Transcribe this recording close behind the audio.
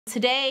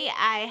Today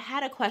I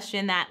had a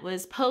question that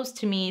was posed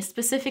to me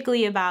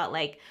specifically about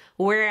like,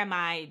 where am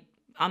I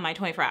on my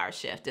 24-hour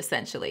shift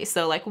essentially?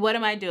 So like, what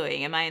am I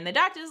doing? Am I in the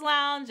doctor's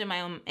lounge? Am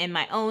I in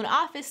my own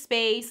office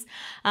space?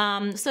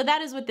 So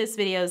that is what this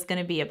video is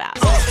gonna be about.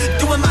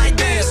 Doing my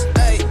dance,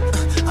 hey,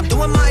 I'm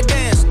doing my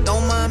dance,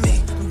 don't mind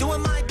me, I'm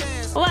doing my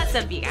dance. What's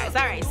up, you guys?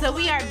 All right, so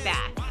we are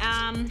back.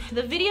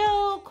 The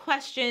video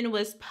question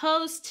was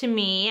posed to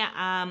me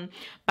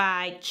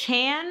by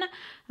Chan.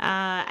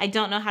 I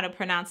don't know how to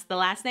pronounce the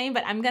last name,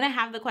 but I'm gonna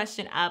have the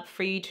question up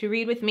for you to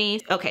read with me.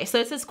 Okay, so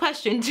it says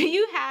question, do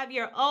you have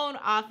your own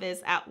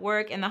office at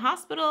work in the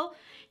hospital?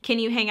 Can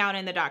you hang out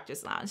in the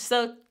doctor's lounge?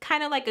 So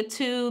kind of like a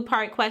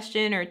two-part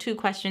question or two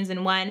questions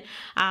in one.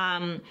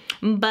 Yeah,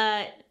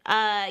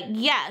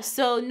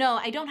 so no,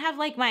 I don't have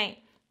like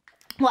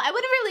well, I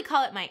wouldn't really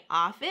call it my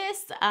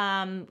office.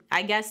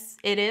 I guess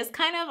it is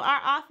kind of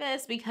our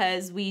office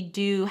because we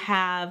do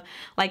have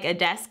like a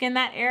desk in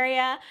that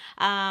area.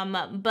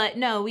 But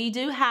no, we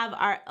do have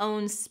our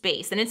own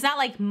space. And it's not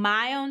like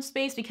my own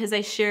space because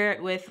I share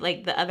it with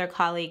like the other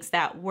colleagues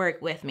that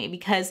work with me.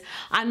 Because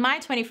on my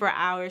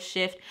 24-hour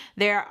shift,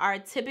 there are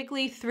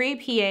typically 3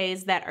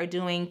 PAs that are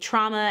doing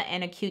trauma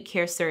and acute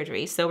care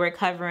surgery. So we're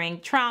covering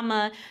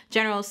trauma,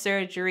 general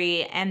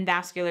surgery, and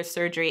vascular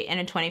surgery in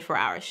a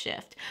 24-hour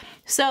shift.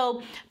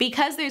 So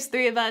because there's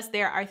 3 of us,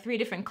 there are 3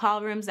 different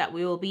call rooms that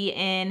we will be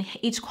in.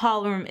 Each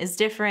call room is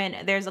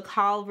different. There's a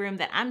call room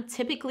that I'm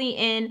typically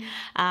in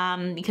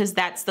because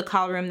that's the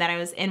call room that I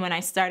was in when I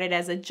started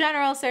as a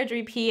general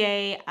surgery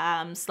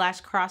PA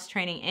 / cross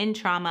training in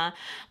trauma.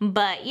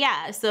 But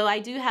yeah, so I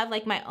do have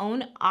like my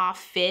own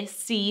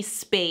office-y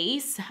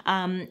space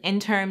in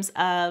terms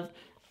of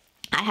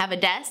I have a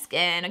desk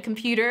and a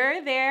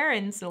computer there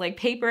and so like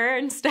paper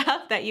and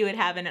stuff that you would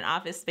have in an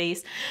office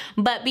space.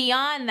 But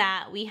beyond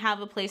that, we have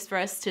a place for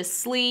us to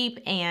sleep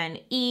and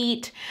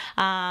eat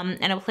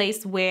and a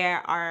place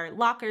where our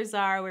lockers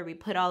are, where we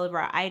put all of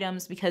our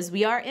items because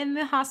we are in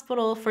the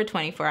hospital for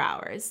 24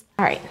 hours.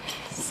 All right,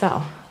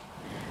 so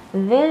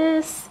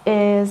this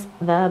is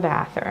the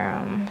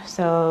bathroom.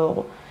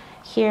 So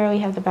here we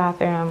have the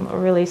bathroom,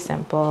 really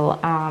simple.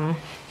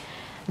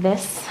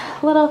 This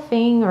little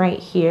thing right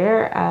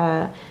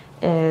here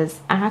is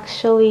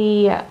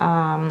actually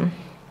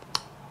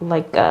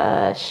like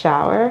a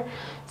shower.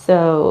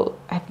 So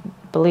I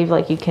believe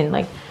like you can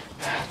like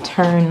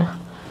turn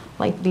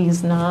like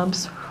these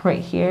knobs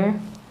right here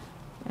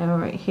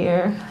and right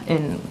here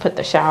and put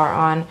the shower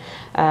on.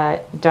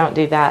 Don't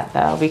do that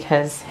though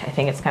because I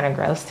think it's kind of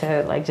gross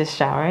to like just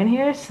shower in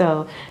here.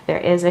 So there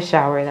is a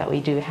shower that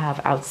we do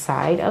have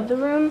outside of the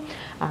room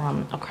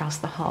across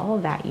the hall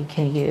that you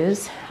can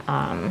use.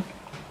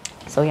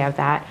 So we have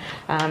that.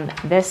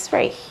 This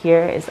right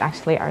here is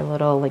actually our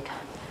little like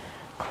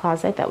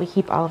closet that we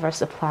keep all of our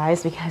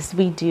supplies because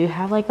we do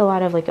have like a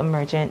lot of like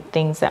emergent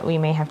things that we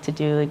may have to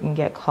do and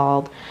get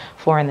called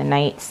for in the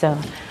night. So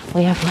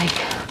we have like,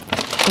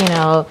 you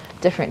know,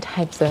 different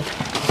types of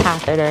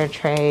catheter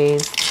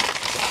trays.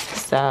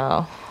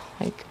 So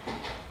like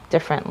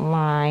different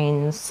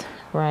lines,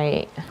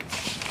 right?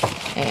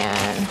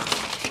 And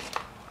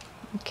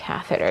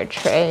catheter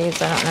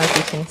trays. I don't know if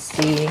you can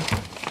see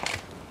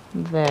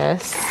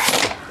this,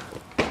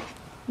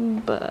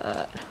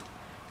 but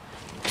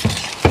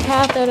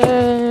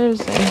catheters,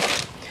 and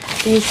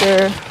these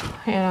are,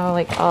 you know,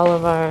 like all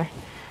of our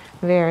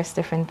various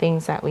different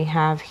things that we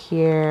have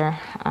here,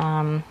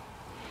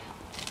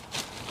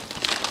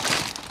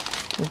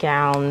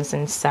 gowns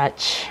and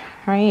such,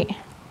 right?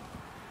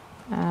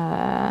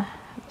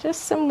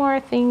 Just some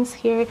more things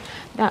here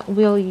that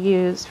we'll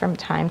use from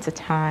time to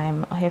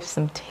time. I have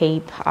some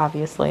tape,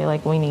 obviously,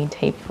 like we need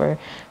tape for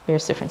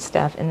various different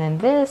stuff. And then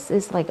this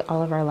is like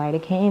all of our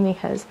lidocaine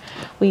because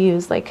we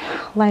use like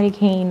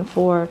lidocaine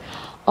for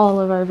all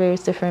of our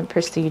various different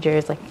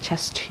procedures like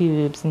chest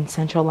tubes and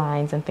central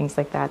lines and things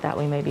like that that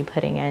we may be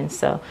putting in.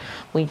 So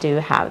we do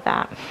have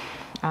that.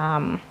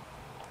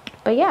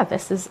 But yeah,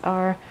 this is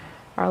our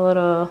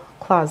little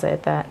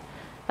closet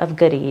of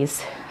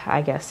goodies,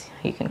 I guess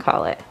you can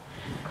call it.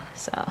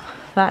 So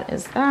that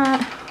is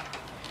that.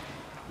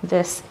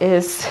 This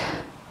is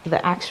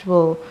the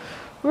actual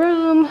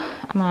room,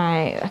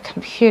 my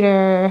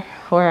computer,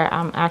 where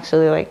I'm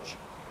actually like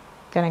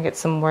gonna get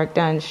some work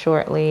done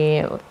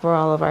shortly for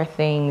all of our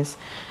things.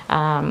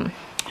 And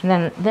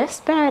then this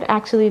bed,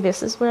 actually,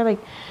 this is where like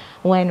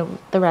when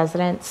the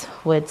residents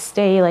would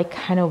stay like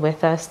kind of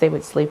with us, they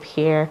would sleep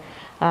here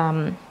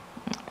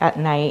at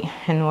night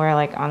and we're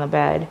like on the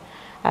bed.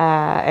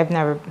 I've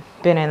never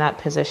been in that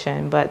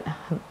position, but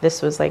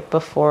this was like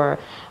before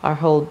our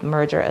whole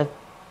merger of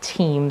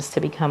teams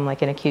to become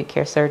like an acute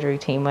care surgery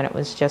team. When it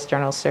was just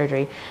general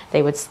surgery,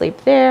 they would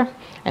sleep there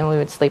and we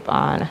would sleep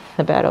on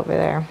the bed over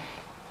there.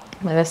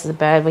 Well, this is a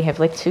bed. We have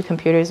like 2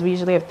 computers. We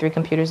usually have 3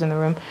 computers in the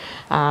room,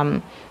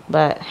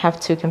 but have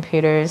 2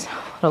 computers,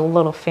 a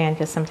little fan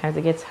because sometimes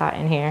it gets hot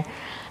in here.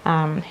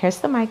 Here's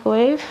the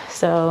microwave.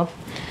 So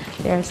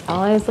there's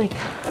always like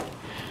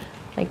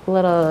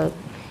little,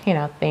 you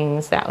know,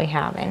 things that we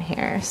have in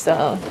here.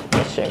 So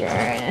sugar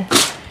and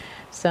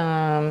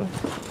some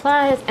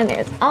supplies, and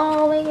there's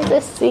always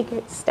a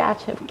secret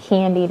stash of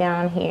candy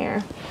down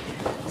here.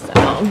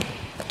 So,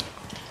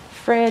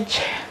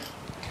 fridge.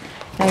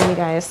 As you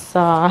guys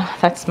saw,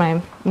 that's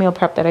my meal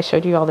prep that I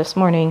showed you all this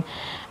morning.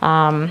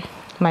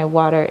 My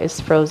water is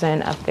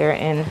frozen up there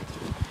in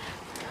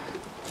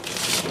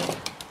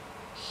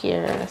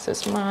here. This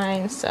is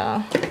mine,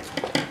 so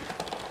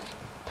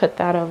put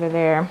that over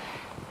there.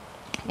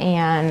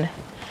 And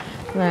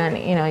then,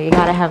 you know, you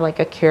gotta have like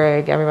a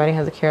Keurig. Everybody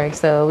has a Keurig.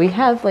 So we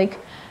have like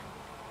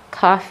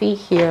coffee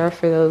here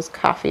for those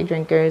coffee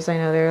drinkers. I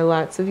know there are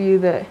lots of you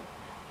that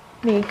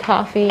need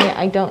coffee.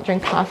 I don't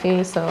drink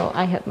coffee, so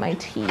I have my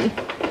tea.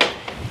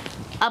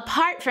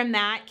 Apart from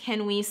that,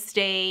 can we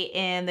stay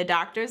in the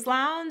doctor's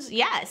lounge?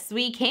 Yes,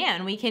 we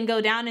can. We can go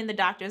down in the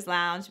doctor's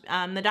lounge.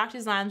 The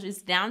doctor's lounge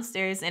is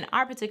downstairs in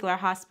our particular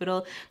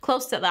hospital,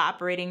 close to the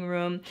operating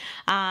room.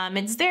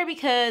 It's there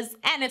because,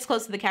 and it's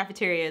close to the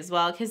cafeteria as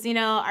well, because, you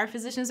know, our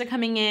physicians are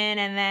coming in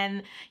and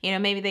then, you know,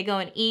 maybe they go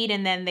and eat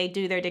and then they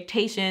do their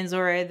dictations,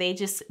 or they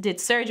just did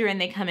surgery and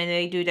they come in and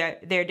they do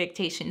their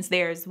dictations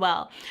there as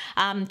well.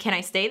 Can I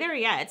stay there?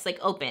 Yeah, it's like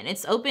open.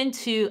 It's open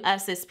to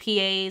us as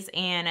PAs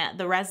and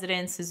the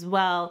residents as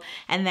well,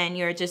 and then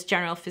you're just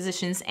general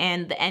physicians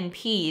and the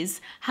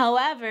NPs.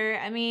 However,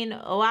 I mean,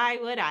 why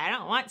would I? I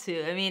don't want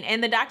to. I mean, in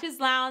the doctor's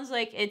lounge,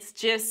 like, it's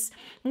just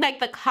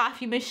like the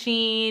coffee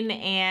machine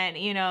and,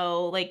 you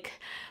know, like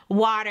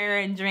water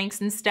and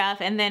drinks and stuff,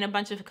 and then a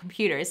bunch of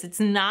computers.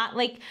 It's not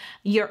like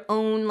your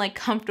own like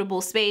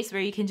comfortable space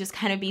where you can just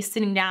kind of be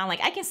sitting down.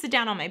 Like, I can sit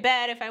down on my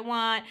bed if I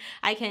want.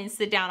 I can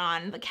sit down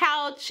on the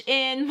couch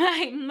in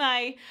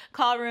my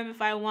call room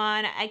if I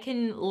want. I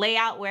can lay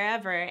out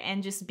wherever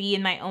and just be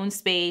in my own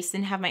space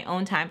and have my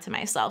own time to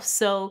myself.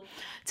 So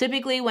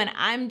typically when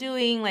I'm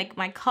doing like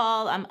my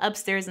call, I'm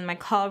upstairs in my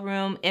call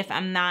room if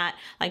I'm not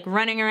like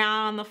running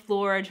around on the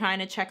floor trying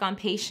to check on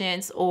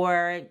patients,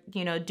 or,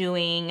 you know,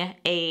 doing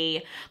a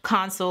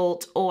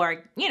consult,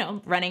 or, you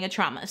know, running a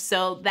trauma.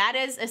 So that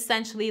is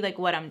essentially like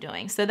what I'm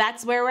doing. So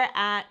that's where we're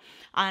at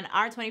on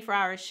our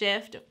 24-hour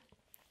shift.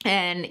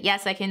 And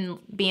yes, I can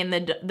be in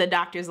the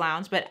doctor's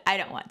lounge, but I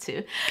don't want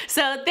to.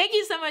 So thank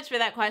you so much for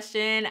that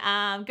question.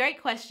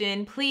 Great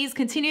question. Please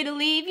continue to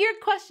leave your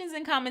questions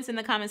and comments in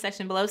the comment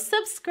section below.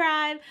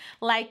 Subscribe,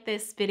 like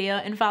this video,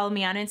 and follow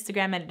me on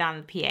Instagram at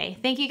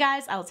AdannaThePA. Thank you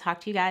guys. I will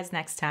talk to you guys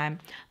next time.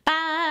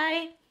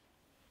 Bye.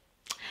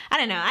 I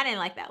don't know. I didn't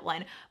like that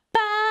one. Bye.